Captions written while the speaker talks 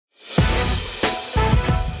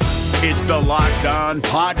It's the Locked On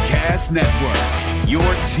Podcast Network, your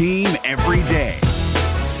team every day.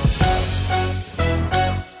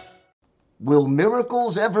 Will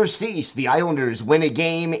miracles ever cease? The Islanders win a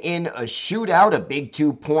game in a shootout, a big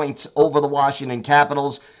 2 points over the Washington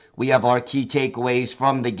Capitals. We have our key takeaways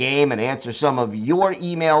from the game and answer some of your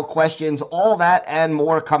email questions. All that and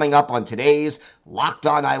more coming up on today's Locked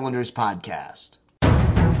On Islanders podcast.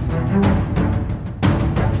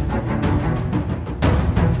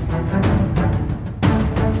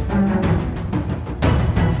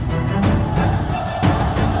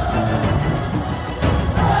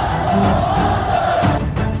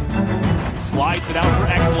 Slides it out for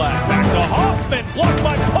Ekblad. Back to Hoffman. Blocked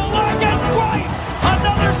by Polak and Price.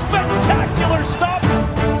 Another spectacular stop.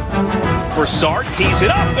 Broussard tees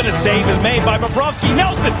it up and a save is made by Bobrovsky.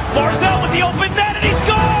 Nelson. Barzal with the open net and he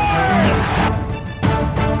scores!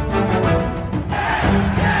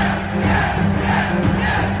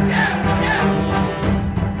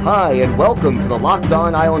 Hi, and welcome to the Locked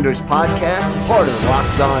On Islanders podcast, part of the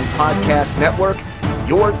Locked On Podcast Network,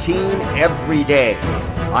 your team every day.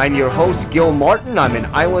 I'm your host, Gil Martin. I'm an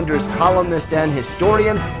Islanders columnist and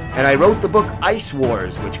historian, and I wrote the book Ice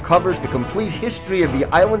Wars, which covers the complete history of the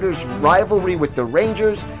Islanders' rivalry with the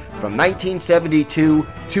Rangers from 1972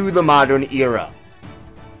 to the modern era.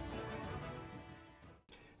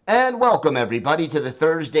 And welcome, everybody, to the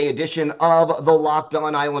Thursday edition of the Locked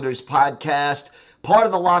On Islanders podcast, part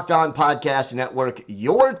of the Locked On Podcast Network,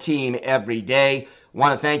 your team every day.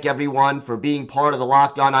 Want to thank everyone for being part of the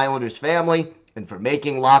Locked On Islanders family and for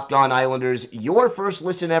making Locked On Islanders your first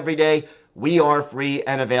listen every day. We are free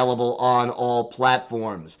and available on all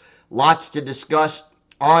platforms. Lots to discuss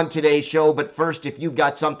on today's show, but first, if you've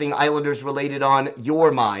got something Islanders related on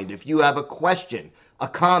your mind, if you have a question, a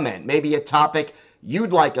comment, maybe a topic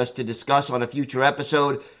you'd like us to discuss on a future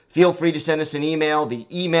episode, feel free to send us an email. The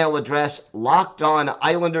email address,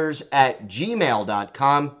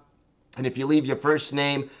 lockedonislanders@gmail.com. And if you leave your first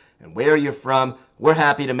name and where you're from, we're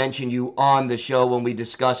happy to mention you on the show when we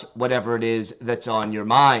discuss whatever it is that's on your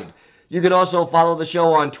mind. You could also follow the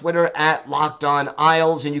show on Twitter at Locked On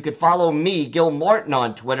Isles, and you could follow me, Gil Martin,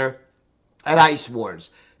 on Twitter at Ice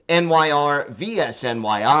Wars,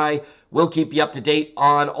 NYRVSNYI. We'll keep you up to date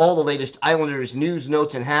on all the latest Islanders news,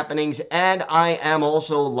 notes, and happenings, and I am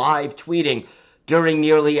also live tweeting during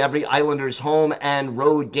nearly every Islanders home and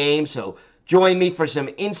road game, so join me for some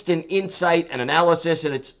instant insight and analysis,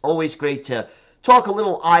 and it's always great to talk a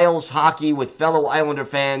little Isles hockey with fellow Islander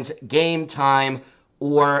fans, game time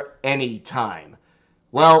or any time.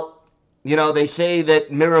 Well, you know, they say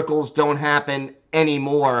that miracles don't happen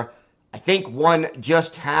anymore. I think one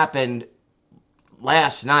just happened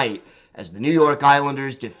last night as the New York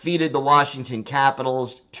Islanders defeated the Washington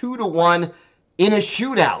Capitals 2-1 in a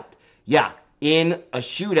shootout. Yeah, in a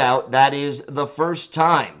shootout. That is the first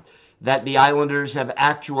time that the Islanders have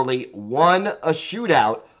actually won a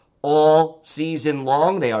shootout all season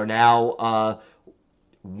long. They are now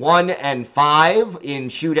 1-5 in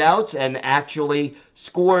shootouts and actually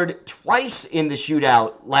scored twice in the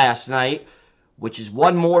shootout last night, which is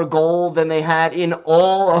one more goal than they had in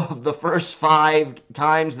all of the first 5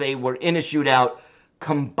 times they were in a shootout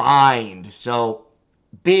combined. So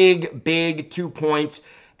big 2 points.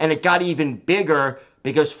 And it got even bigger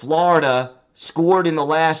because Florida scored in the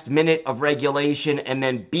last minute of regulation and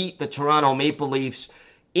then beat the Toronto Maple Leafs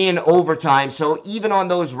in overtime. So even on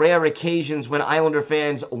those rare occasions when Islander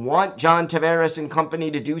fans want John Tavares and company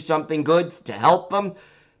to do something good to help them,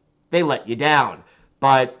 they let you down.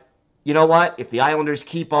 But you know what? If the Islanders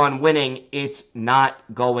keep on winning, it's not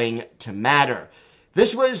going to matter.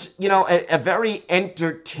 This was, a very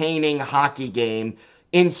entertaining hockey game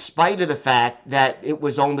in spite of the fact that it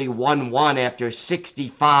was only 1-1 after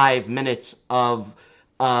 65 minutes of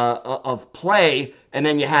play, and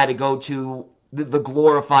then you had to go to the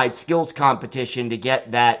glorified skills competition to get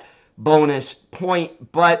that bonus point.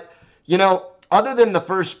 But, other than the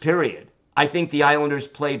first period, I think the Islanders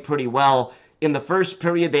played pretty well. In the first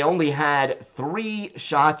period, they only had 3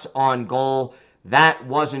 shots on goal. That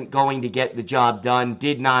wasn't going to get the job done.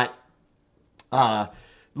 Did not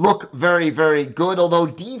look very, very good, although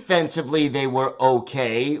defensively they were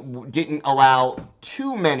okay. Didn't allow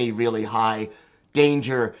too many really high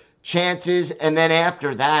danger chances. And then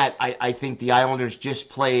after that, I think the Islanders just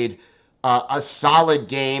played a solid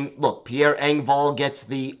game. Look, Pierre Engvall gets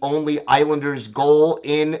the only Islanders goal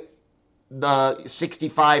in the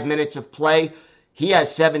 65 minutes of play. He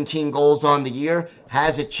has 17 goals on the year,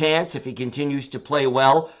 has a chance, if he continues to play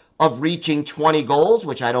well, of reaching 20 goals,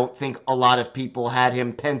 which I don't think a lot of people had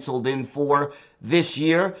him penciled in for this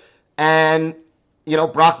year. And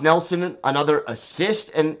Brock Nelson, another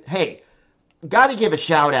assist. And hey, got to give a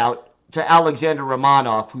shout out to Alexander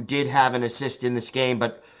Romanov, who did have an assist in this game.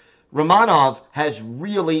 But Romanov has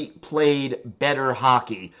really played better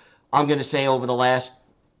hockey, I'm going to say, over the last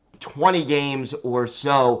 20 games or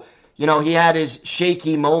so. He had his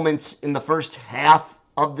shaky moments in the first half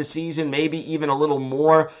of the season, maybe even a little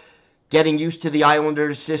more, getting used to the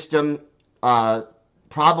Islanders system,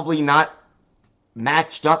 probably not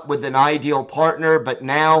matched up with an ideal partner, but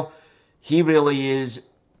now he really is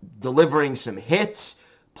delivering some hits,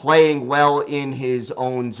 playing well in his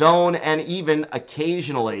own zone, and even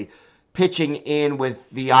occasionally pitching in with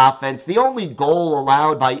the offense. The only goal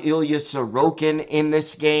allowed by Ilya Sorokin in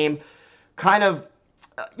this game, kind of,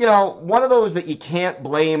 one of those that you can't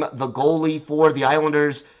blame the goalie for. The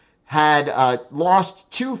Islanders had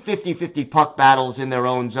lost two 50-50 puck battles in their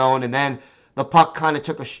own zone, and then the puck kind of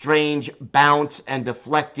took a strange bounce and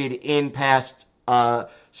deflected in past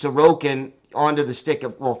Sorokin onto the stick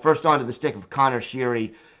of, first onto the stick of Connor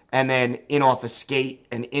Sheary, and then in off a skate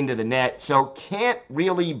and into the net. So can't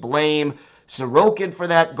really blame Sorokin for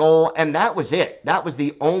that goal, and that was it. That was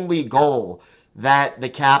the only goal that the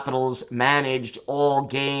Capitals managed all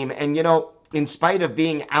game. And, in spite of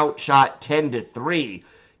being outshot 10-3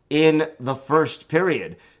 in the first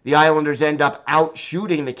period, the Islanders end up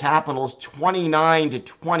outshooting the Capitals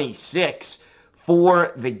 29-26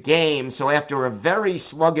 for the game. So after a very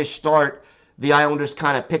sluggish start, the Islanders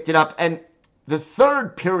kind of picked it up. And the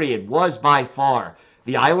third period was by far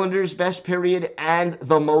the Islanders' best period and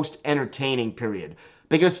the most entertaining period.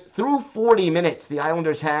 Because through 40 minutes, the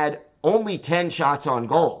Islanders had only 10 shots on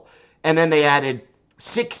goal. And then they added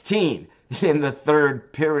 16 in the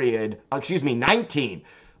third period, 19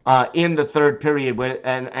 in the third period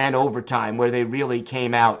and overtime, where they really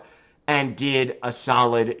came out and did a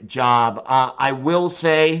solid job. I will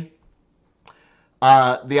say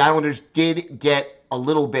the Islanders did get a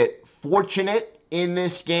little bit fortunate in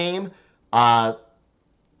this game. Not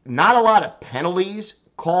a lot of penalties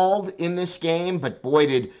called in this game, but boy,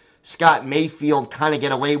 did Scott Mayfield kind of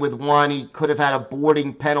get away with one. He could have had a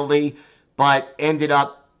boarding penalty, but ended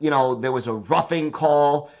up, there was a roughing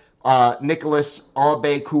call. Nicholas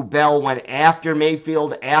Aube-Kubel went after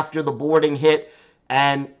Mayfield after the boarding hit,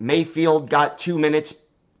 and Mayfield got 2 minutes.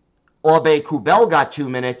 Aube-Kubel got 2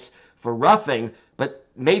 minutes for roughing, but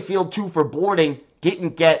Mayfield 2 for boarding,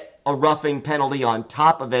 didn't get a roughing penalty on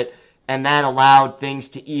top of it, and that allowed things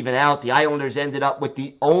to even out. The Islanders ended up with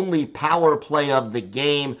the only power play of the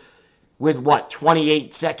game with,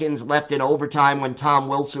 28 seconds left in overtime when Tom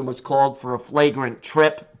Wilson was called for a flagrant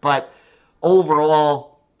trip. But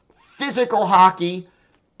overall, physical hockey,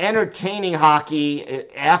 entertaining hockey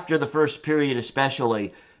after the first period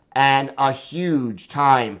especially, and a huge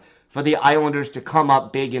time for the Islanders to come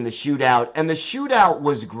up big in the shootout. And the shootout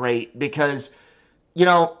was great because,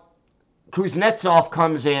 Kuznetsov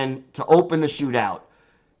comes in to open the shootout,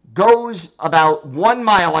 goes about 1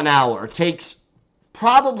 mile an hour, takes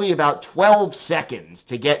probably about 12 seconds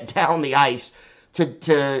to get down the ice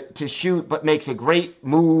to shoot, but makes a great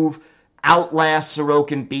move, outlasts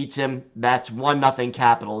Sorokin, beats him. That's 1-0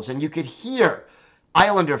 Capitals. And you could hear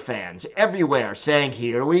Islander fans everywhere saying,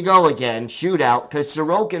 here we go again, shootout, because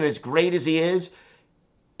Sorokin, as great as he is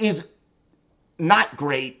not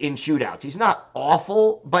great in shootouts. He's not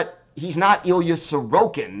awful, but he's not Ilya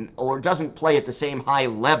Sorokin, or doesn't play at the same high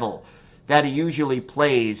level that he usually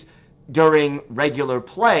plays during regular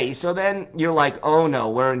play. So then you're like, oh no,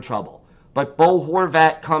 we're in trouble. But Bo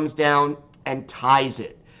Horvat comes down and ties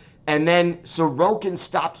it. And then Sorokin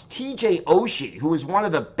stops TJ Oshie, who is one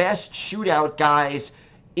of the best shootout guys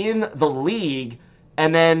in the league.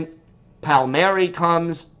 And then Palmieri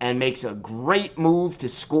comes and makes a great move to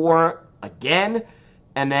score again.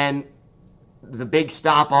 And then the big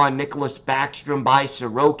stop on Nicholas Backstrom by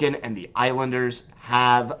Sorokin, and the Islanders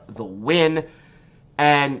have the win.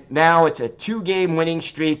 And now it's a 2-game winning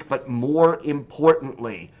streak, but more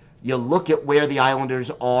importantly, you look at where the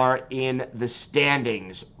Islanders are in the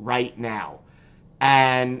standings right now.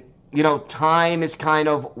 And, time is kind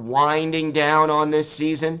of winding down on this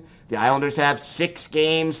season. The Islanders have 6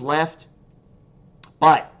 games left,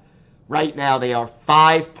 but right now they are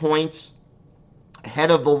 5 points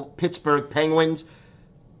ahead of the Pittsburgh Penguins,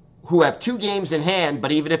 who have 2 games in hand,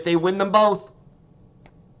 but even if they win them both,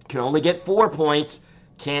 can only get 4 points.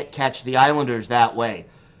 Can't catch the Islanders that way.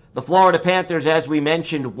 The Florida Panthers, as we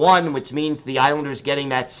mentioned, won, which means the Islanders getting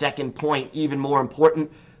that second point even more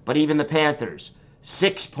important. But even the Panthers,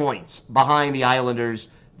 6 points behind the Islanders.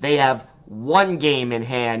 They have 1 game in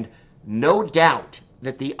hand. No doubt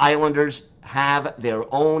that the Islanders have their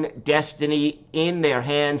own destiny in their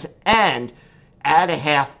hands, and add a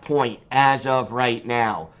half point as of right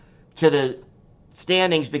now to the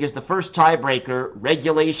standings because the first tiebreaker,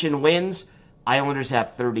 regulation wins, Islanders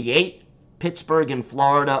have 38, Pittsburgh and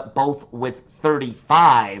Florida both with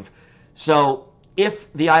 35. So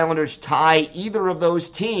if the Islanders tie either of those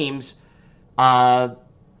teams,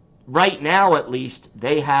 right now at least,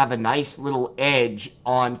 they have a nice little edge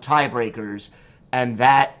on tiebreakers, and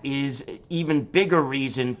that is even bigger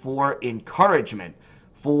reason for encouragement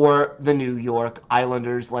for the New York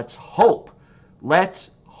Islanders. Let's hope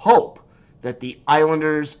that the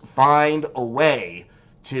Islanders find a way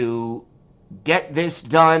to get this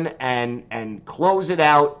done and close it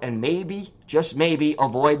out and maybe, just maybe,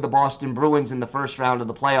 avoid the Boston Bruins in the first round of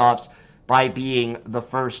the playoffs by being the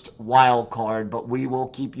first wild card. But we will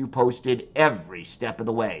keep you posted every step of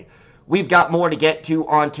the way. We've got more to get to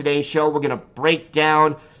on today's show. We're going to break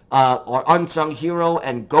down our unsung hero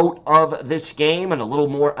and GOAT of this game and a little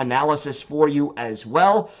more analysis for you as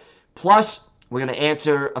well. Plus, we're going to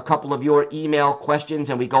answer a couple of your email questions,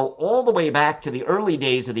 and we go all the way back to the early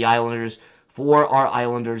days of the Islanders for our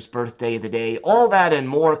Islanders birthday of the day. All that and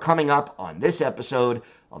more coming up on this episode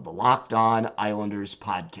of the Locked On Islanders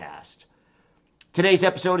podcast. Today's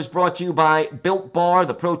episode is brought to you by Built Bar,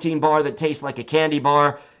 the protein bar that tastes like a candy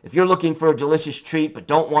bar. If you're looking for a delicious treat but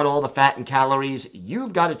don't want all the fat and calories,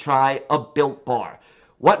 you've got to try a Built Bar.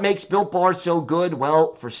 What makes Built Bar so good?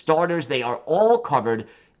 Well, for starters, they are all covered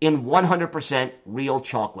in 100% real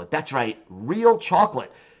chocolate. That's right, real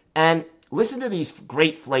chocolate. And listen to these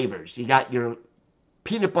great flavors. You got your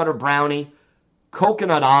peanut butter brownie,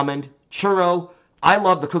 coconut almond, churro. I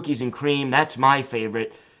love the cookies and cream. That's my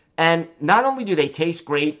favorite. And not only do they taste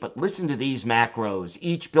great, but listen to these macros.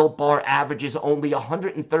 Each Built Bar averages only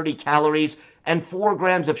 130 calories and 4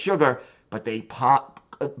 grams of sugar, but they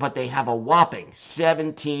have a whopping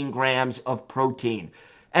 17 grams of protein.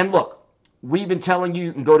 And look, we've been telling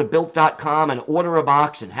you can go to Built.com and order a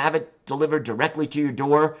box and have it delivered directly to your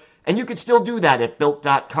door. And you can still do that at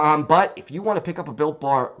Built.com. But if you want to pick up a Built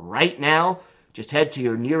Bar right now, just head to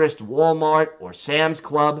your nearest Walmart or Sam's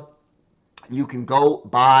Club. You can go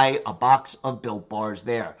buy a box of Built Bars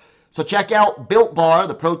there. So check out Built Bar,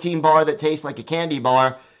 the protein bar that tastes like a candy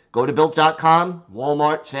bar. Go to Built.com,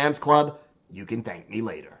 Walmart, Sam's Club. You can thank me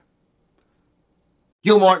later.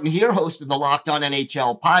 Gil Martin here, host of the Locked On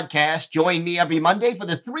NHL podcast. Join me every Monday for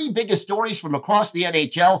the 3 biggest stories from across the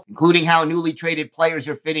NHL, including how newly traded players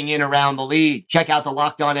are fitting in around the league. Check out the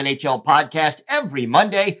Locked On NHL podcast every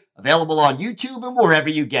Monday, available on YouTube and wherever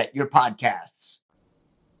you get your podcasts.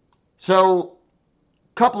 So,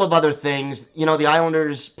 a couple of other things. You know, the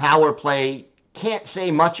Islanders' power play, can't say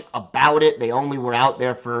much about it. They only were out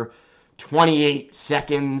there for 28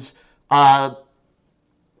 seconds.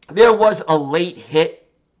 There was a late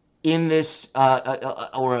hit in this,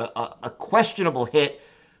 a questionable hit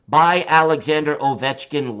by Alexander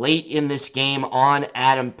Ovechkin late in this game on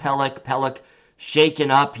Adam Pelech. Pelech shaken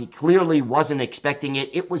up. He clearly wasn't expecting it.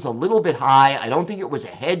 It was a little bit high. I don't think it was a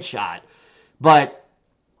headshot, but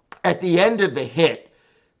at the end of the hit,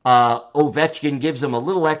 Ovechkin gives him a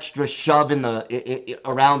little extra shove in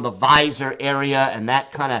around the visor area, and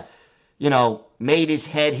that kind of, made his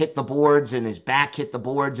head hit the boards and his back hit the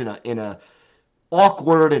boards in a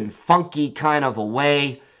awkward and funky kind of a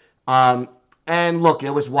way. And look, it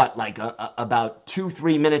was about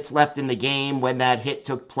 2-3 minutes left in the game when that hit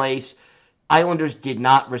took place. Islanders did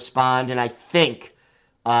not respond, and I think,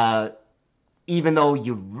 even though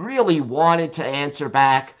you really wanted to answer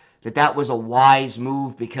back, that was a wise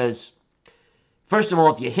move because, first of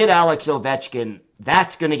all, if you hit Alex Ovechkin,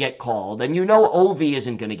 that's going to get called. And Ovi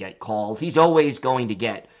isn't going to get called. He's always going to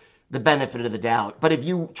get the benefit of the doubt. But if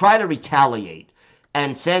you try to retaliate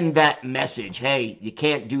and send that message, hey, you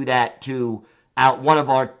can't do that to one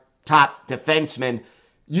of our top defensemen,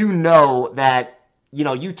 that,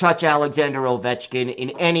 you touch Alexander Ovechkin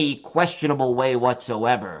in any questionable way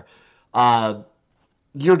whatsoever,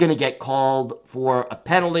 you're going to get called for a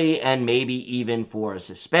penalty and maybe even for a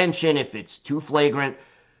suspension if it's too flagrant.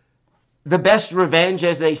 The best revenge,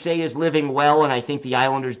 as they say, is living well, and I think the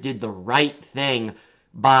Islanders did the right thing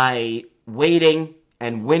by waiting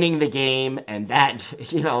and winning the game, and that,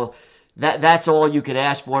 that's all you could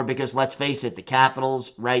ask for because, let's face it, the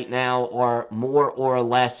Capitals right now are more or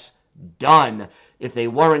less done. If they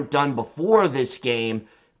weren't done before this game,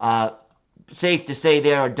 safe to say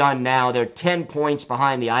they are done now. They're 10 points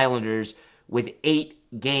behind the Islanders with 8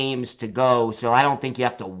 games to go, so I don't think you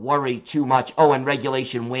have to worry too much. Oh, and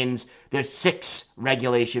regulation wins. There's 6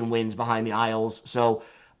 regulation wins behind the Isles, so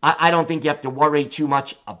I don't think you have to worry too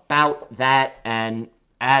much about that. And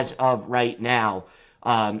as of right now,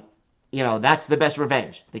 that's the best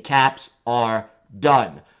revenge. The Caps are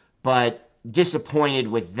done. But disappointed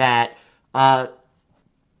with that.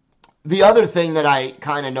 The other thing that I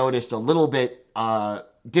kind of noticed a little bit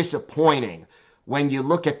disappointing when you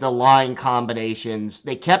look at the line combinations,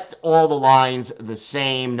 they kept all the lines the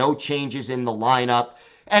same, no changes in the lineup.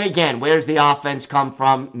 And again, where's the offense come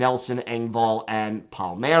from? Nelson, Engvall, and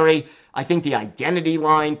Palmieri. I think the identity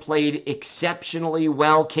line played exceptionally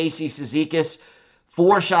well. Casey Cizikas,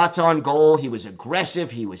 4 shots on goal. He was aggressive.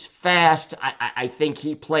 He was fast. I think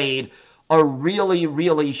he played a really,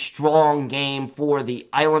 really strong game for the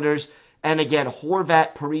Islanders. And again,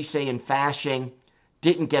 Horvat, Parise, and Fasching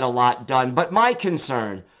didn't get a lot done. But my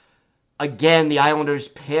concern, again, the Islanders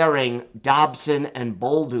pairing Dobson and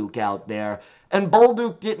Bolduc out there. And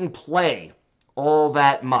Bolduc didn't play all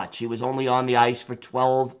that much. He was only on the ice for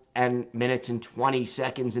 12 minutes and 20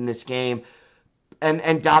 seconds in this game.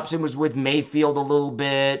 And Dobson was with Mayfield a little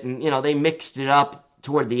bit. And, they mixed it up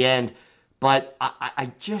toward the end. But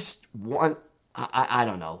I just want, I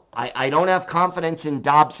don't know. I don't have confidence in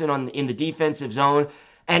Dobson in the defensive zone.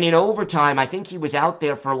 And in overtime, I think he was out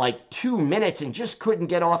there for like 2 minutes and just couldn't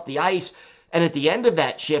get off the ice. And at the end of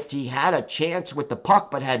that shift, he had a chance with the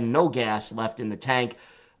puck but had no gas left in the tank.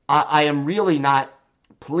 I am really not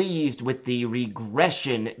pleased with the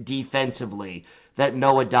regression defensively that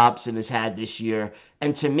Noah Dobson has had this year.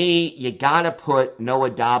 And to me, you got to put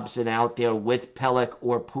Noah Dobson out there with Pelech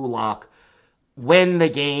or Pulock when the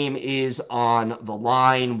game is on the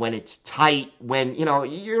line, when it's tight, when,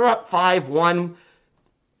 you're up 5-1.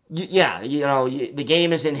 The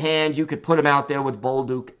game is in hand. You could put him out there with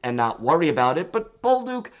Bolduc and not worry about it. But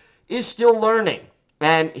Bolduc is still learning.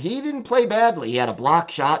 And he didn't play badly. He had a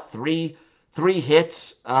block shot, three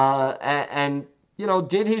hits, and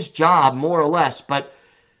did his job more or less. But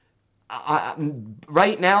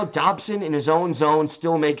right now, Dobson in his own zone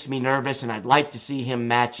still makes me nervous, and I'd like to see him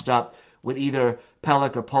matched up with either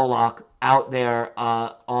Pelech or Pulock out there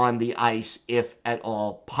on the ice, if at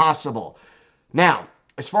all possible. Now,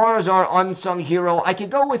 as far as our unsung hero, I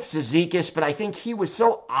could go with Cizikas, but I think he was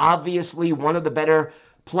so obviously one of the better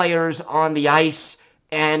players on the ice,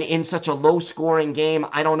 and in such a low-scoring game,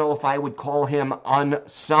 I don't know if I would call him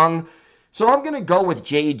unsung. So I'm going to go with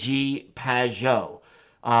J.G. Pageau,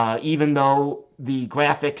 even though the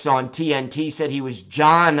graphics on TNT said he was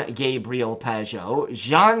Jean-Gabriel Pageau.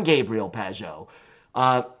 Jean-Gabriel Pageau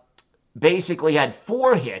basically had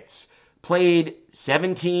 4 hits, played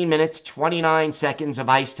 17 minutes, 29 seconds of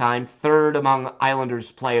ice time, third among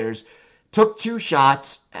Islanders players, took 2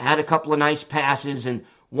 shots, had a couple of nice passes, and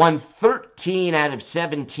won 13 out of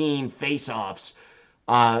 17 faceoffs.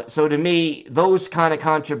 So to me, those kind of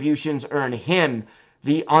contributions earn him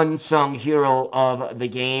the unsung hero of the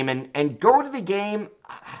game. And go to the game,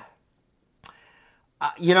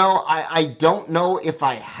 I don't know if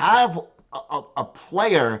I have a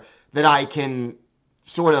player that I can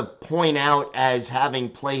sort of point out as having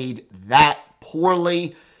played that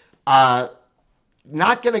poorly.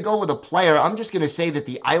 Not going to go with a player. I'm just going to say that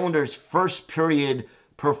the Islanders' first period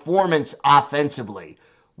performance offensively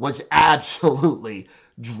was absolutely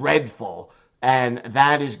dreadful. And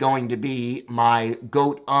that is going to be my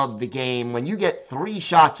GOAT of the game. When you get 3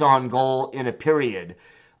 shots on goal in a period,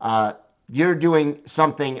 you're doing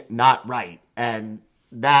something not right. And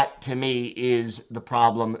that, to me, is the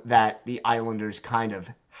problem that the Islanders kind of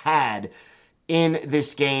had in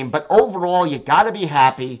this game. But overall, you got to be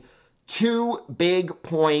happy. 2 big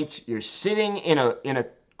points. You're sitting in a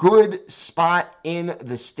good spot in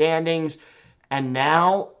the standings. And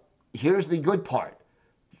now, here's the good part.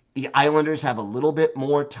 The Islanders have a little bit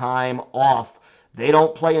more time off. They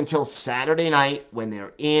don't play until Saturday night when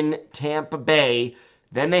they're in Tampa Bay.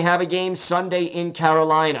 Then they have a game Sunday in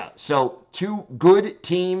Carolina. So 2 good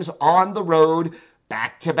teams on the road,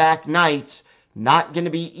 back-to-back nights. Not going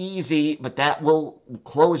to be easy, but that will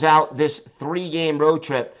close out this 3-game road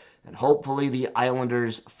trip. And hopefully the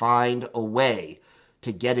Islanders find a way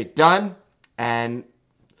to get it done. And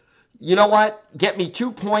you know what? Get me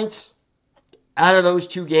 2 points out of those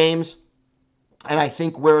 2 games, and I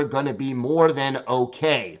think we're going to be more than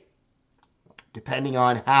okay, depending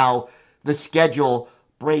on how the schedule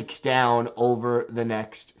breaks down over the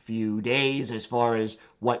next few days as far as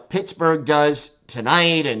what Pittsburgh does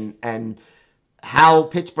tonight and how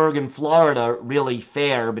Pittsburgh and Florida really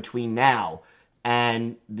fare between now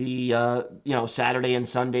and the Saturday and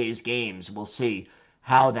Sunday's games. We'll see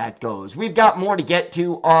how that goes. We've got more to get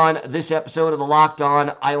to on this episode of the Locked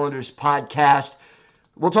On Islanders podcast.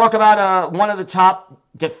 We'll talk about one of the top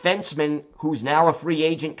defensemen who's now a free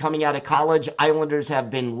agent coming out of college. Islanders have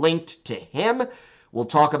been linked to him. We'll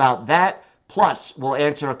talk about that. Plus, we'll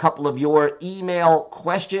answer a couple of your email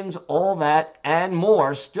questions, all that and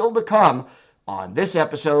more still to come on this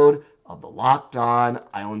episode of the Locked On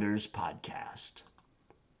Islanders podcast.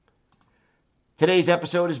 Today's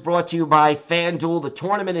episode is brought to you by FanDuel. The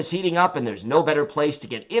tournament is heating up, and there's no better place to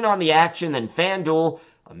get in on the action than FanDuel,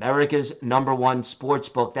 America's #1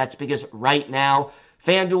 sportsbook. That's because right now,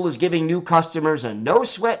 FanDuel is giving new customers a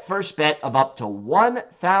no-sweat first bet of up to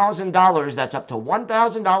 $1,000. That's up to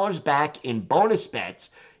 $1,000 back in bonus bets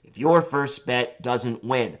if your first bet doesn't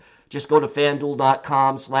win. Just go to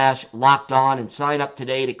FanDuel.com/lockedon and sign up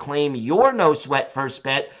today to claim your no-sweat first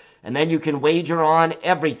bet. And then you can wager on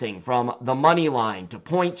everything from the money line to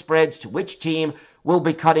point spreads to which team will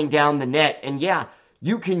be cutting down the net. And yeah,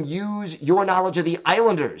 you can use your knowledge of the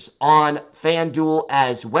Islanders on FanDuel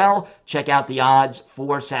as well. Check out the odds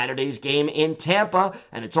for Saturday's game in Tampa,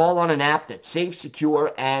 and it's all on an app that's safe,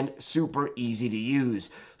 secure, and super easy to use.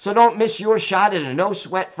 So don't miss your shot at a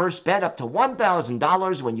no-sweat first bet up to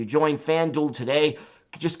 $1,000 when you join FanDuel today.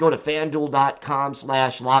 Just go to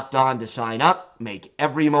FanDuel.com/lockedon to sign up. Make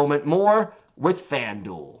every moment more with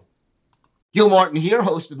FanDuel. Gil Martin here,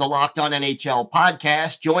 host of the Locked On NHL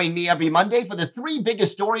podcast. Join me every Monday for the 3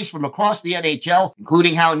 biggest stories from across the NHL,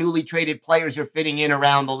 including how newly traded players are fitting in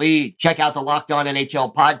around the league. Check out the Locked On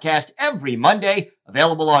NHL podcast every Monday,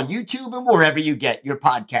 available on YouTube and wherever you get your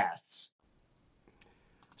podcasts.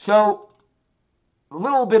 So, a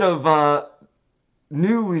little bit of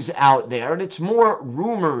news out there, and it's more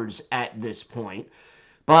rumors at this point.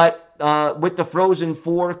 But with the Frozen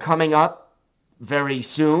Four coming up very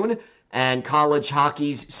soon, and college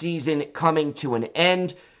hockey's season coming to an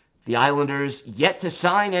end, the Islanders yet to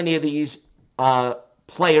sign any of these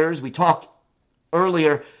players. We talked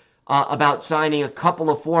earlier about signing a couple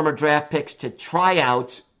of former draft picks to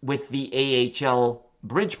tryouts with the AHL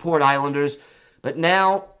Bridgeport Islanders. But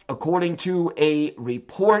now, according to a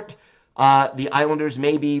report, the Islanders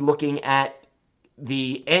may be looking at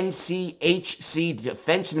the NCHC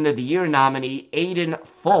Defenseman of the Year nominee, Aiden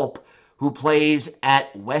Fulp, who plays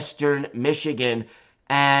at Western Michigan.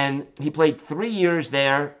 And he played 3 years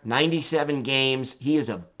there, 97 games. He is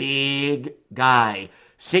a big guy,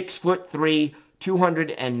 6'3",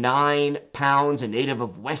 209 pounds, a native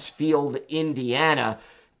of Westfield, Indiana.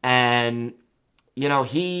 And, you know,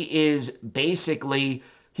 he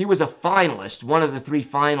was a finalist, one of the 3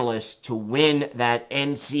 finalists to win that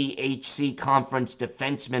NCHC Conference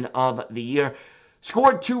Defenseman of the Year.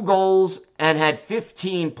 Scored 2 goals and had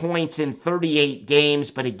 15 points in 38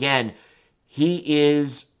 games. But again, he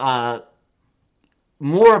is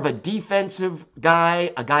more of a defensive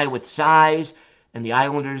guy, a guy with size. And the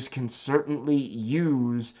Islanders can certainly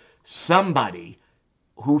use somebody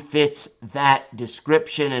who fits that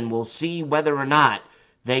description. And we'll see whether or not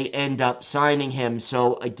they end up signing him.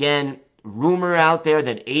 So again, rumor out there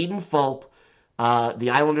that Aiden Fulp,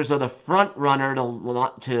 the Islanders are the front runner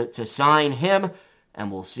to sign him, and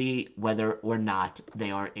we'll see whether or not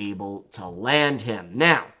they are able to land him.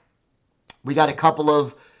 Now, we got a couple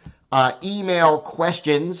of email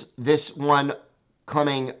questions. This one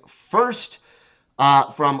coming first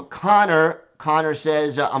from Connor. Connor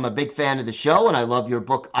says, I'm a big fan of the show, and I love your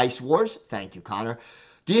book, Ice Wars. Thank you, Connor.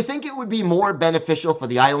 Do you think it would be more beneficial for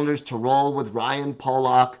the Islanders to roll with Ryan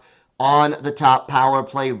Pollock on the top power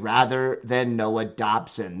play rather than Noah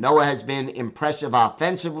Dobson? Noah has been impressive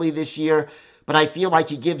offensively this year, but I feel like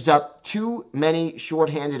he gives up too many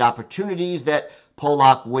shorthanded opportunities that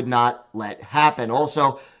Pollock would not let happen.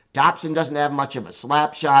 Also, Dobson doesn't have much of a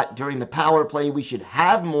slap shot. During the power play, we should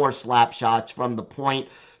have more slap shots from the point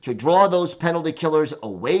to draw those penalty killers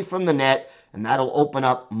away from the net, and that'll open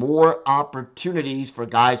up more opportunities for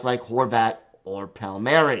guys like Horvat or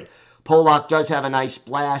Palmieri. Pollock does have a nice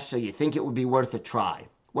blast, so you think it would be worth a try.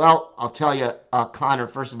 Well, I'll tell you, Connor,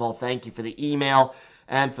 first of all, thank you for the email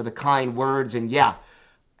and for the kind words. And yeah,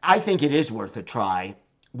 I think it is worth a try.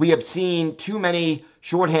 We have seen too many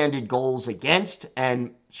shorthanded goals against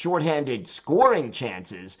and shorthanded scoring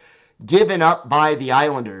chances given up by the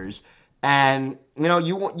Islanders. And, you know,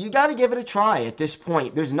 you got to give it a try at this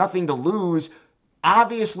point. There's nothing to lose.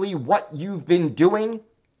 Obviously, what you've been doing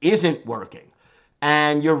isn't working.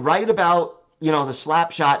 And you're right about, you know, the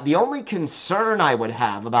slap shot. The only concern I would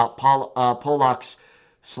have about Pollock's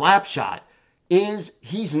slap shot is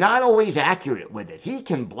he's not always accurate with it. He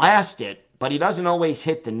can blast it, but he doesn't always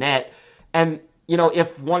hit the net. And, you know,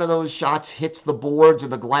 if one of those shots hits the boards or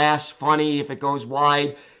the glass, funny, if it goes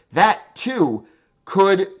wide, that too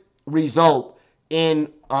could result in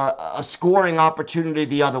a scoring opportunity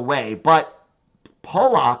the other way. But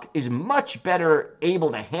Pollock is much better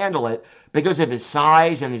able to handle it because of his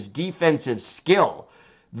size and his defensive skill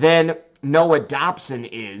than Noah Dobson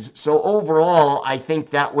is. So overall, I think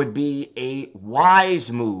that would be a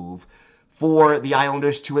wise move for the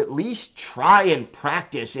Islanders to at least try and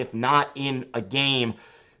practice, if not in a game.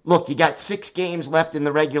 Look, you got 6 games left in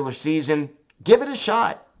the regular season. Give it a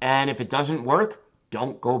shot. And if it doesn't work,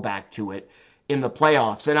 don't go back to it in the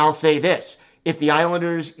playoffs. And I'll say this. If the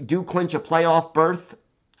Islanders do clinch a playoff berth,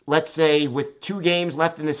 let's say with 2 games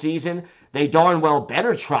left in the season, they darn well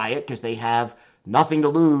better try it because they have nothing to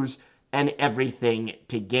lose and everything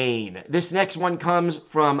to gain. This next one comes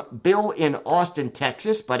from Bill in Austin,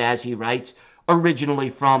 Texas, but as he writes, originally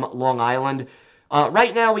from Long Island.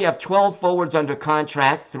 Right now we have 12 forwards under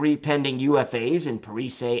contract, 3 pending UFAs in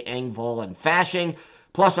Parise, Engvall, and Fasching,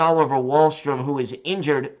 plus Oliver Wahlstrom, who is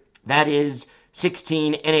injured. That is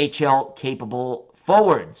 16 NHL-capable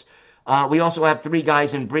forwards. We also have 3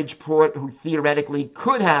 guys in Bridgeport who theoretically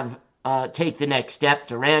could have take the next step,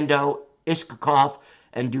 Durando, Iskakov,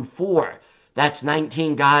 and Dufour. That's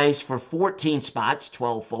 19 guys for 14 spots,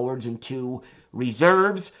 12 forwards and 2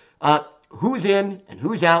 reserves. Who's in and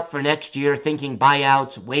who's out for next year, thinking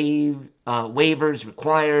buyouts, waivers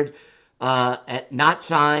required, not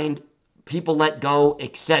signed, people let go,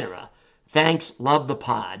 etc. Thanks, love the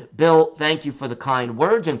pod. Bill, thank you for the kind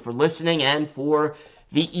words and for listening and for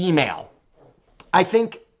the email. I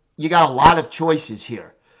think you got a lot of choices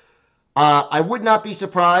here. I would not be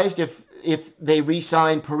surprised if they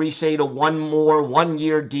re-sign Parise to one more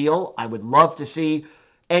one-year deal. I would love to see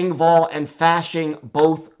Engvall and Fasching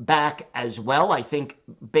both back as well. I think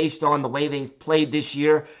based on the way they've played this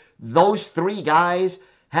year, those 3 guys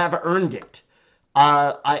have earned it.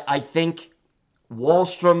 I think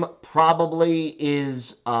Wahlstrom probably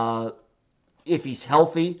is, if he's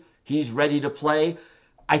healthy, he's ready to play.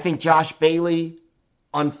 I think Josh Bailey,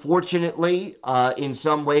 unfortunately, in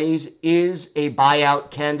some ways, is a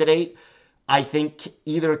buyout candidate. I think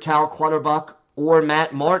either Cal Clutterbuck or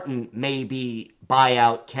Matt Martin may be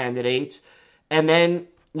buyout candidates. And then,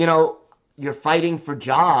 you're fighting for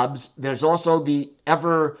jobs. There's also the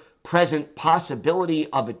ever-present possibility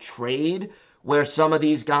of a trade where some of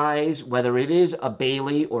these guys, whether it is a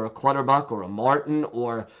Bailey or a Clutterbuck or a Martin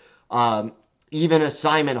or even a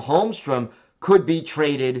Simon Holmstrom, could be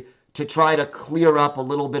traded to try to clear up a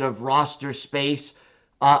little bit of roster space.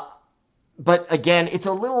 But again, it's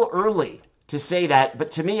a little early to say that.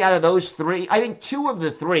 But to me, out of those 3, I think 2 of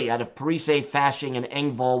the 3, out of Parise, Fasching, and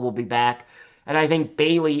Engvall will be back. And I think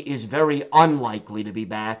Bailey is very unlikely to be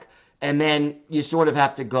back. And then you sort of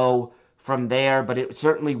have to go from there. But it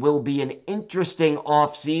certainly will be an interesting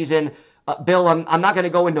offseason. Bill, I'm not going to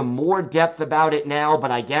go into more depth about it now,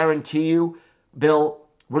 but I guarantee you, Bill,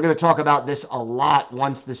 we're going to talk about this a lot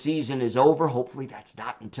once the season is over. Hopefully that's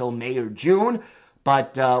not until May or June,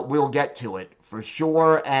 but we'll get to it for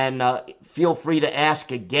sure. And feel free to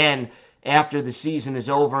ask again after the season is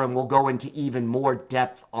over, and we'll go into even more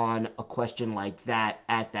depth on a question like that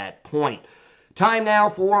at that point. Time now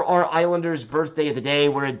for our Islanders' birthday of the day.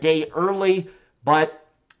 We're a day early, but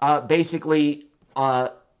basically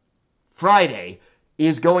Friday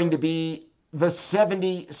is going to be the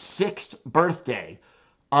 76th birthday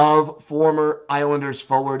of former Islanders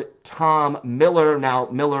forward Tom Miller. Now,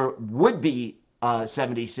 Miller would be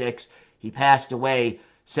 76. He passed away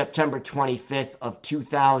September 25th of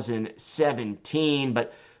 2017.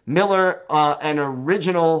 But Miller, an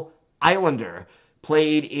original Islander,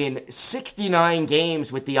 played in 69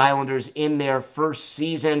 games with the Islanders in their first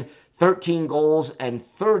season, 13 goals and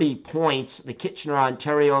 30 points. The Kitchener,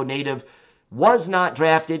 Ontario native was not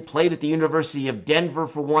drafted, played at the University of Denver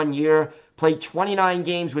for 1 year, played 29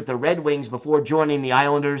 games with the Red Wings before joining the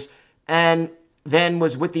Islanders, and then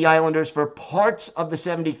was with the Islanders for parts of the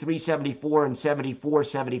 73-74 and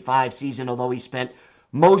 74-75 season, although he spent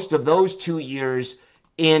most of those 2 years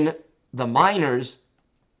in the minors.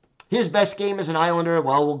 His best game as an Islander,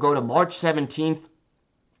 well, we'll go to March 17th,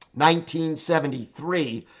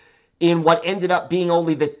 1973, in what ended up being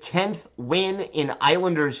only the 10th win in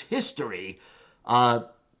Islanders history.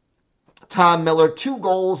 Tom Miller, 2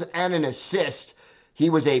 goals and an assist. He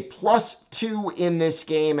was a +2 in this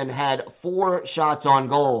game and had 4 shots on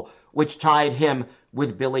goal, which tied him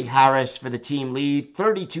with Billy Harris for the team lead.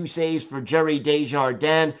 32 saves for Jerry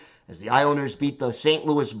Desjardins as the Islanders beat the St.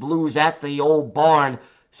 Louis Blues at the old barn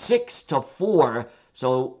 6-4.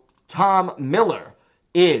 So Tom Miller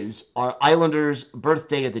is our Islanders'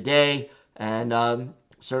 birthday of the day, and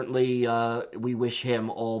certainly we wish him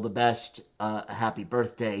all the best. Happy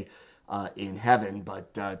birthday in heaven.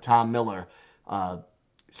 But Tom Miller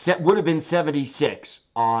would have been 76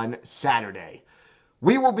 on Saturday.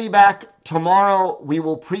 We will be back tomorrow. We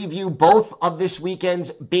will preview both of this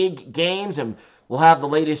weekend's big games, and We'll have the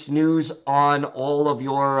latest news on all of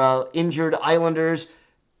your injured Islanders,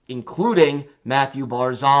 including Matthew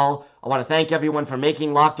Barzal. I want to thank everyone for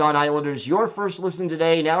making Locked On Islanders your first listen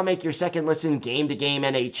today. Now make your second listen Game to Game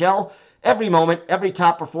NHL. Every moment, every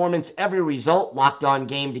top performance, every result, Locked On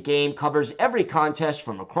Game to Game covers every contest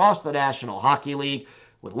from across the National Hockey League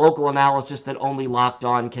with local analysis that only Locked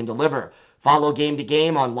On can deliver. Follow Game to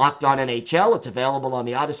Game on Locked On NHL. It's available on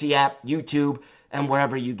the Odyssey app, YouTube, and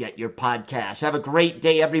wherever you get your podcasts. Have a great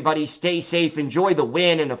day, everybody. Stay safe, enjoy the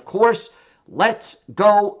win, and of course, let's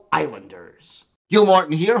go Islanders. Gil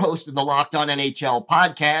Martin here, host of the Locked On NHL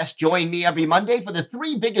podcast. Join me every Monday for the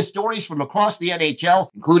 3 biggest stories from across the NHL,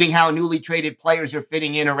 including how newly traded players are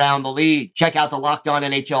fitting in around the league. Check out the Locked On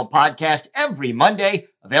NHL podcast every Monday,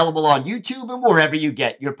 available on YouTube and wherever you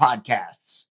get your podcasts.